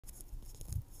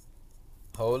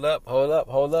Hold up.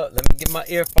 Let me get my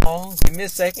earphones. Give me a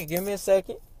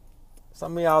second.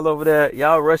 Some of y'all over there,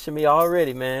 y'all rushing me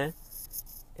already, man.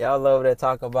 Y'all over there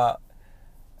talking about,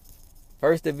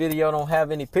 first the video don't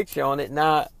have any picture on it.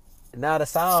 Now the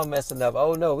sound messing up.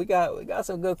 Oh no, we got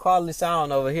some good quality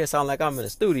sound over here. Sound like I'm in the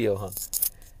studio, huh?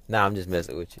 Nah, I'm just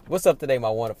messing with you. What's up today, my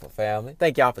wonderful family?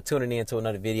 Thank y'all for tuning in to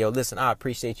another video. Listen, I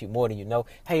appreciate you more than you know.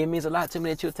 Hey, it means a lot to me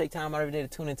that you'll take time out every day to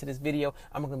tune into this video.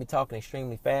 I'm going to be talking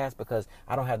extremely fast because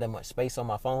I don't have that much space on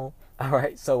my phone. All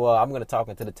right, so I'm going to talk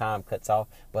until the time cuts off.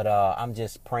 But I'm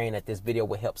just praying that this video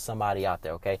will help somebody out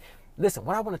there, okay? Listen,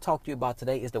 what I want to talk to you about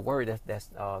today is the word that's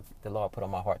the Lord put on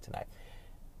my heart tonight.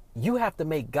 You have to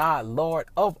make God Lord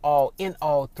of all, in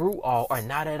all, through all, or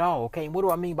not at all. Okay, what do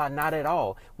I mean by not at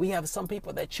all? We have some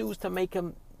people that choose to make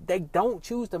him, they don't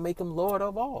choose to make him Lord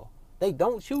of all. They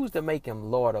don't choose to make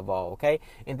him Lord of all, okay?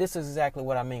 And this is exactly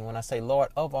what I mean when I say Lord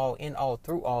of all, in all,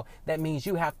 through all. That means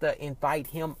you have to invite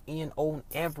him in on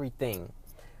everything.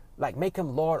 Like make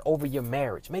him Lord over your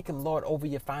marriage. Make him Lord over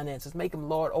your finances. Make him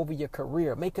Lord over your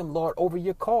career. Make him Lord over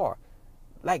your car.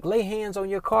 Like lay hands on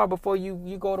your car before you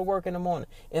go to work in the morning.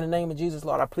 In the name of Jesus,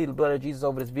 Lord, I plead the blood of Jesus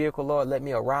over this vehicle, Lord. Let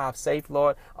me arrive safe,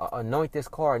 Lord. Anoint this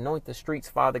car, anoint the streets,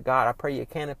 Father God. I pray your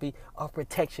canopy of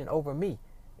protection over me.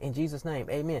 In Jesus' name,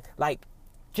 amen. Like,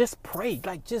 just pray.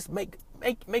 Like, just make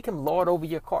him Lord over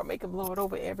your car. Make him Lord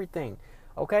over everything,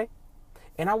 okay?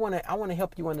 And I wanna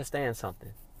help you understand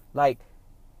something. Like,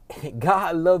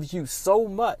 God loves you so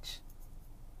much.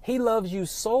 He loves you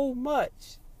so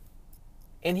much.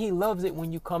 And he loves it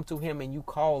when you come to him and you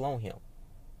call on him.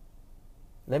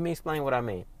 Let me explain what I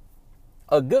mean.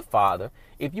 A good father,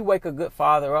 if you wake a good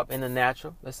father up in the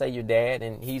natural, let's say your dad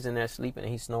and he's in there sleeping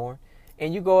and he's snoring,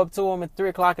 and you go up to him at 3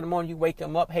 o'clock in the morning, you wake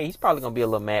him up. Hey, he's probably going to be a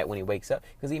little mad when he wakes up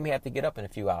because he may have to get up in a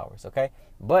few hours, okay?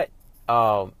 But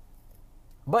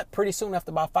pretty soon, after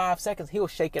about 5 seconds, he'll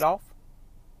shake it off.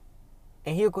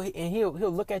 And he'll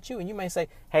look at you and you may say,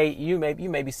 hey, you may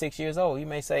be 6 years old. You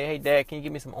may say, hey, Dad, can you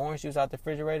give me some orange juice out the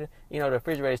refrigerator? You know, the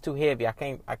refrigerator is too heavy. I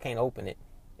can't open it.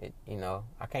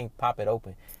 I can't pop it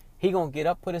open. He gonna get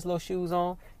up, put his little shoes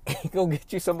on, and he gonna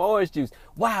get you some orange juice.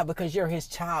 Why? Because you're his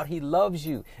child. He loves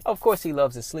you. Of course, he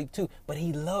loves his sleep too, but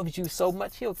he loves you so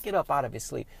much he'll get up out of his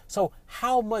sleep. So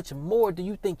how much more do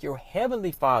you think your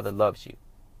heavenly Father loves you?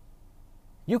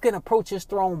 You can approach his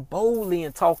throne boldly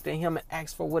and talk to him and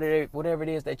ask for whatever it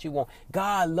is that you want.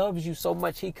 God loves you so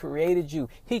much. He created you.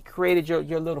 He created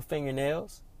your little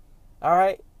fingernails. All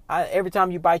right. Every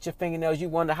time you bite your fingernails, you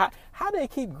wonder how they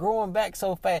keep growing back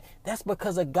so fast. That's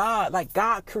because of God. Like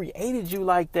God created you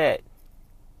like that.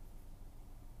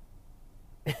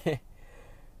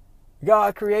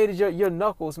 God created your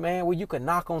knuckles, man, where you can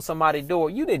knock on somebody's door.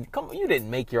 You didn't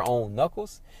make your own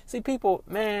knuckles. See, people,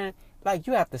 man. Like,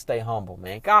 you have to stay humble,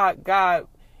 man. God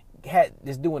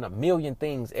is doing a million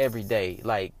things every day.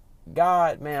 Like,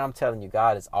 God, man, I'm telling you,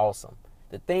 God is awesome.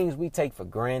 The things we take for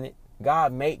granted,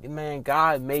 God made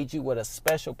you with a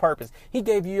special purpose. He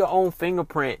gave you your own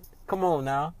fingerprint. Come on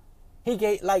now.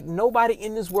 Like, nobody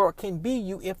in this world can be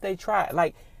you if they try.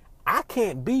 Like, I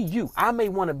can't be you. I may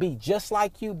want to be just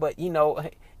like you, but, you know,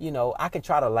 I can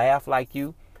try to laugh like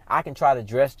you. I can try to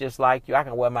dress just like you. I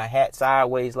can wear my hat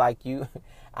sideways like you.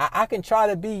 I can try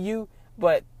to be you,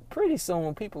 but pretty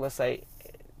soon people will say,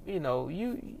 you're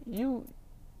a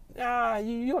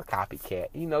copycat.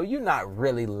 You're not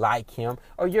really like him,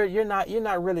 or you're not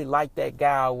really like that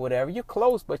guy or whatever. You're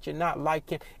close, but you're not like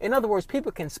him. In other words,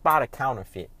 people can spot a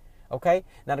counterfeit. Okay.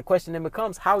 Now the question then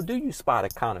becomes, how do you spot a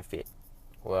counterfeit?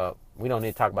 Well, we don't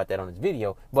need to talk about that on this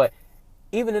video, but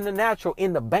even in the natural,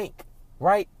 in the bank,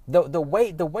 right? The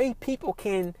way people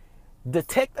can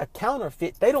detect a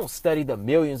counterfeit, they don't study the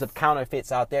millions of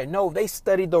counterfeits out there. No, they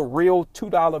study the real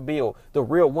 $2 bill, the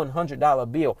real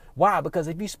 $100 bill. Why? Because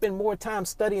if you spend more time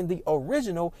studying the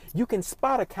original, you can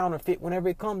spot a counterfeit whenever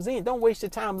it comes in. Don't waste your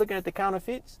time looking at the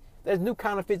counterfeits. There's new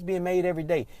counterfeits being made every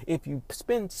day. If you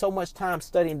spend so much time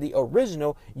studying the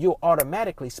original, you'll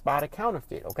automatically spot a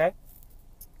counterfeit, okay?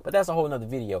 But that's a whole nother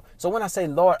video. So when I say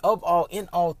Lord of all, in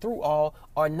all, through all,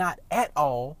 or not at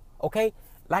all, okay?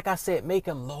 Like I said, make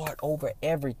him Lord over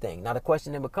everything. Now the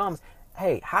question then becomes,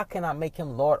 hey, how can I make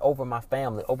him Lord over my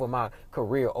family, over my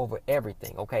career, over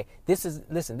everything? Okay, this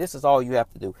is all you have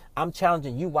to do. I'm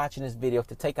challenging you watching this video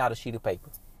to take out a sheet of paper.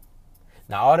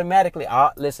 Now automatically,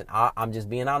 I'm just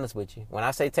being honest with you. When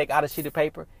I say take out a sheet of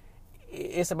paper,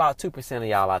 it's about 2% of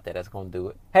y'all out there that's going to do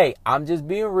it. Hey, I'm just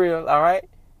being real, all right?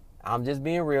 I'm just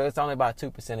being real. It's only about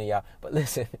 2% of y'all. But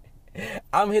listen,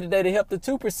 I'm here today to help the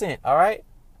 2%, all right?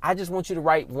 I just want you to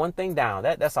write one thing down.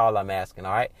 That's all I'm asking,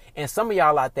 all right? And some of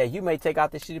y'all out there, you may take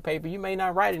out the sheet of paper. You may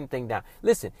not write anything down.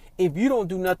 Listen, if you don't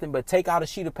do nothing but take out a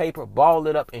sheet of paper, ball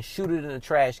it up, and shoot it in the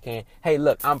trash can, hey,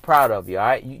 look, I'm proud of you, all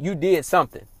right? You did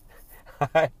something. All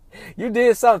right? You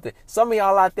did something. Some of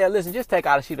y'all out there, listen, just take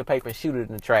out a sheet of paper and shoot it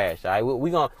in the trash, all right?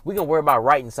 We're gonna worry about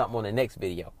writing something on the next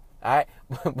video, all right?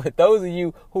 But those of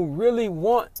you who really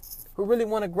want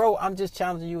to grow, I'm just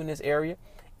challenging you in this area.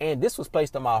 And this was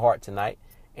placed on my heart tonight.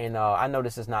 And I know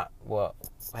this is not, well,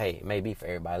 hey, it may be for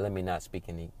everybody. Let me not speak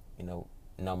any,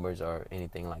 numbers or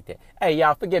anything like that. Hey,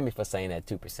 y'all, forgive me for saying that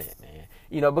 2%,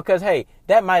 man. Because, hey,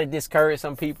 that might have discouraged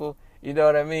some people. You know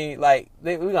what I mean? Like,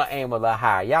 we're going to aim a little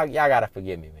higher. Y'all got to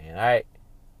forgive me, man. All right?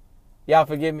 Y'all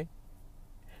forgive me?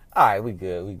 All right, we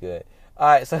good. All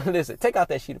right, so listen, take out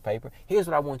that sheet of paper. Here's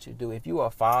what I want you to do. If you are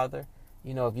a father,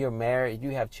 if you're married, if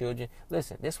you have children,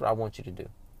 listen, this is what I want you to do.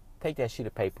 Take that sheet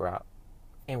of paper out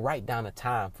and write down a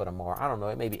time for tomorrow. I don't know,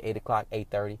 it may be 8 o'clock,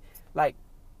 8:30. Like,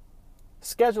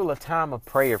 schedule a time of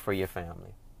prayer for your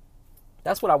family.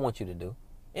 That's what I want you to do.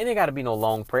 It ain't got to be no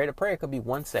long prayer. The prayer could be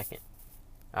 1 second.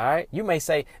 All right? You may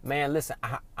say, man, listen,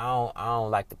 I don't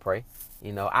like to pray.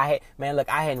 I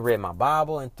hadn't read my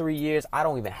Bible in 3 years. I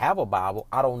don't even have a Bible.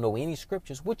 I don't know any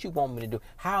scriptures. What you want me to do?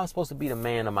 How am I supposed to be the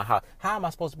man of my house? How am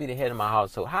I supposed to be the head of my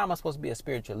household? How am I supposed to be a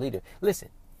spiritual leader? Listen.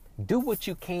 Do what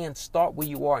you can, start where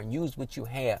you are, and use what you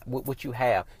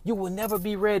have. You will never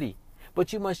be ready,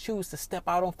 but you must choose to step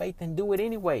out on faith and do it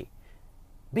anyway.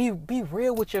 Be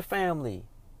real with your family.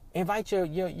 Invite your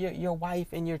wife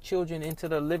and your children into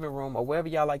the living room or wherever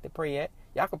y'all like to pray at.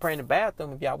 Y'all can pray in the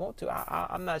bathroom if y'all want to.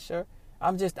 I'm not sure.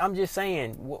 I'm just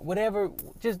saying, whatever,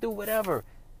 just do whatever.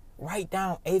 Write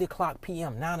down 8 o'clock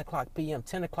p.m., 9 o'clock p.m.,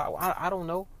 10 o'clock. I don't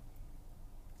know.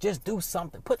 Just do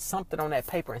something. Put something on that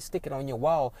paper and stick it on your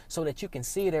wall so that you can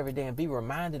see it every day and be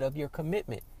reminded of your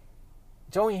commitment.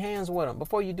 Join hands with them.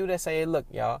 Before you do that, say, hey, look,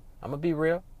 y'all, I'm going to be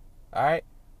real. All right?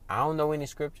 I don't know any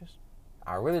scriptures.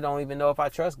 I really don't even know if I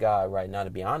trust God right now,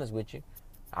 to be honest with you.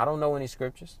 I don't know any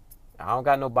scriptures. I don't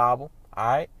got no Bible. All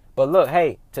right? But look,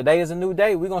 hey, today is a new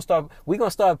day. We're going to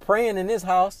start praying in this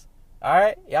house. All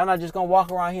right? Y'all not just going to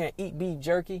walk around here and eat beef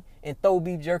jerky and throw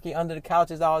beef jerky under the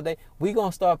couches all day. We're going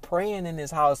to start praying in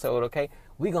this household, okay?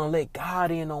 We're going to let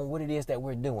God in on what it is that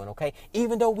we're doing, okay?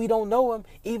 Even though we don't know him,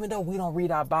 even though we don't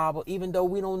read our Bible, even though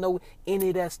we don't know any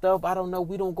of that stuff, I don't know,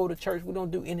 we don't go to church, we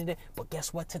don't do any of that. But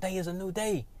guess what? Today is a new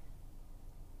day.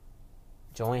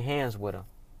 Join hands with him.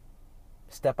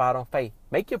 Step out on faith.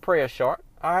 Make your prayer short,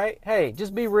 all right? Hey,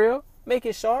 just be real. Make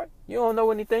it short. You don't know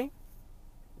anything.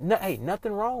 No, hey,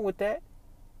 nothing wrong with that.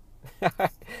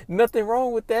 Nothing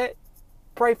wrong with that.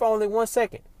 Pray for only 1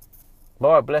 second.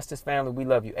 Lord, bless this family. We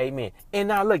love you. Amen. And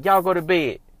now, look, y'all go to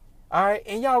bed. All right?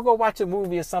 And y'all go watch a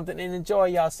movie or something and enjoy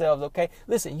yourselves, okay?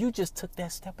 Listen, you just took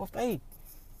that step of faith.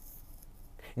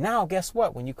 Now, guess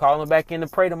what? When you call them back in to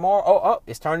pray tomorrow,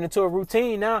 it's turning into a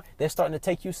routine now. They're starting to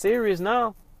take you serious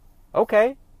now.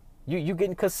 Okay. You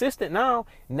getting consistent now.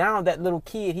 Now that little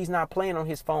kid, he's not playing on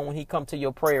his phone when he come to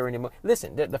your prayer anymore.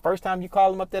 Listen, the first time you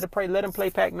call him up there to pray, let him play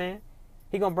Pac-Man.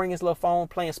 He gonna bring his little phone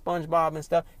playing SpongeBob and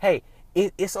stuff. Hey,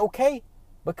 it's okay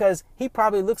because he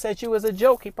probably looks at you as a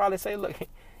joke. He probably say, look,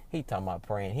 he talking about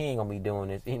praying. He ain't gonna be doing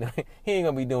this. He ain't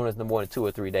gonna be doing this no more than 2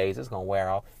 or 3 days. It's gonna wear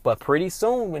off. But pretty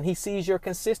soon, when he sees your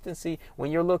consistency,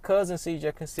 when your little cousin sees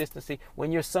your consistency,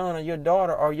 when your son or your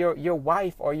daughter or your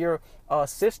wife or your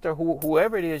sister,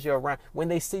 whoever it is you're around, when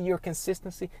they see your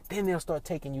consistency, then they'll start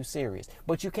taking you serious.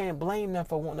 But you can't blame them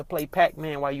for wanting to play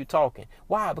Pac-Man while you're talking.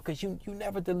 Why? Because you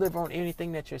never deliver on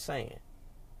anything that you're saying.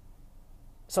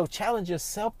 So challenge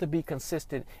yourself to be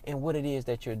consistent in what it is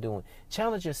that you're doing.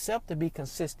 Challenge yourself to be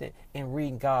consistent in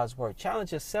reading God's word.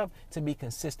 Challenge yourself to be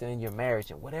consistent in your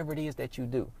marriage and whatever it is that you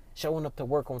do. Showing up to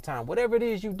work on time. Whatever it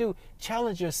is you do,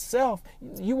 challenge yourself.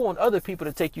 You want other people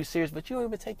to take you serious, but you don't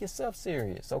even take yourself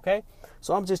serious, okay?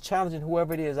 So I'm just challenging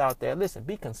whoever it is out there. Listen,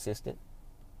 be consistent.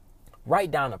 Write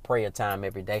down a prayer time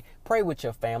every day. Pray with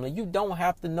your family. You don't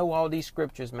have to know all these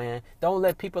scriptures, man. Don't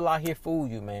let people out here fool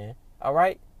you, man. All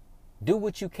right? Do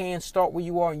what you can, start where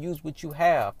you are, and use what you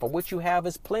have. For what you have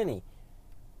is plenty.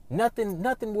 Nothing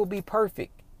will be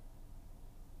perfect.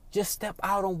 Just step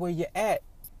out on where you're at.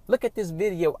 Look at this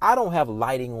video. I don't have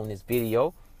lighting on this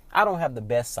video. I don't have the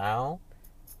best sound.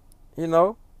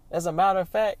 As a matter of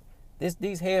fact,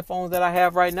 these headphones that I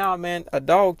have right now, man, a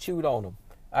dog chewed on them.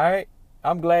 All right?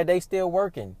 I'm glad they still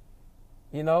working.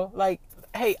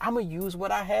 Hey, I'm going to use what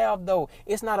I have, though.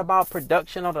 It's not about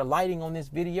production or the lighting on this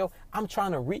video. I'm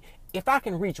trying to if I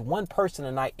can reach one person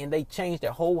tonight and they change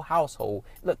their whole household,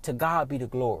 look, to God be the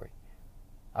glory.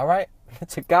 All right?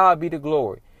 To God be the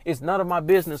glory. It's none of my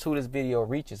business who this video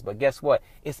reaches, but guess what?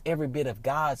 It's every bit of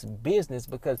God's business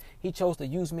because he chose to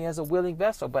use me as a willing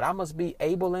vessel, but I must be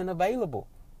able and available.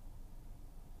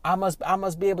 I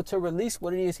must be able to release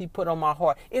what it is he put on my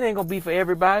heart. It ain't going to be for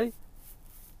everybody.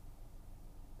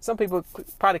 Some people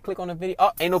probably click on the video.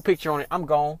 Oh, ain't no picture on it. I'm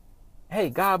gone. Hey,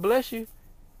 God bless you.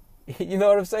 You know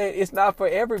what I'm saying? It's not for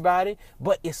everybody,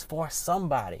 but it's for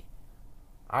somebody.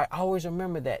 I always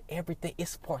remember that everything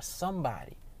is for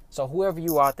somebody. So whoever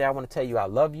you are out there, I want to tell you I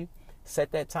love you.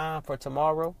 Set that time for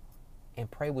tomorrow and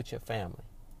pray with your family.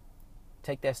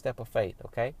 Take that step of faith,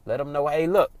 okay? Let them know, hey,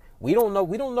 look, we don't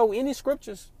know any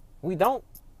scriptures. We don't.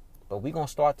 But we're going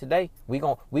to start today. We're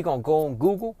going to go on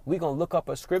Google. We're going to look up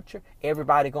a scripture.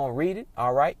 Everybody going to read it.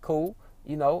 All right, cool.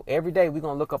 You know, every day we're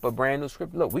going to look up a brand new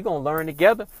scripture. Look, we're going to learn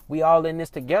together. We all in this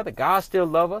together. God still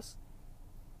love us.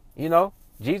 You know,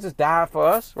 Jesus died for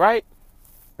us, right?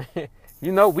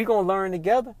 You know, we're going to learn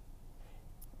together.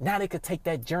 Now they could take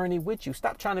that journey with you.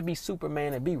 Stop trying to be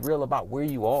Superman and be real about where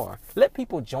you are. Let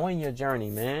people join your journey,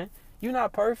 man. You're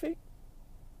not perfect.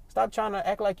 Stop trying to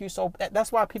act like you so.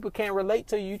 That's why people can't relate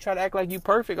to you. You try to act like you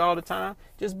perfect all the time.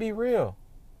 Just be real.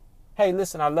 Hey,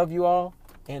 listen, I love you all.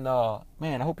 And,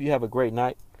 man, I hope you have a great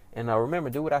night. And remember,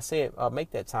 do what I said.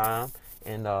 Make that time.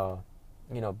 And,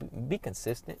 you know, be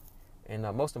consistent. And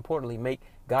most importantly, make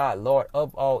God Lord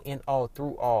of all, in all,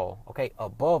 through all. Okay,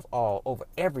 above all, over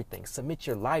everything. Submit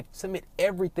your life. Submit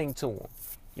everything to him.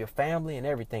 Your family and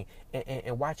everything.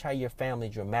 And watch how your family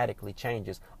dramatically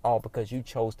changes. All because you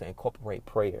chose to incorporate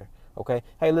prayer. Okay.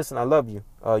 Hey, listen, I love you.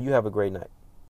 You have a great night.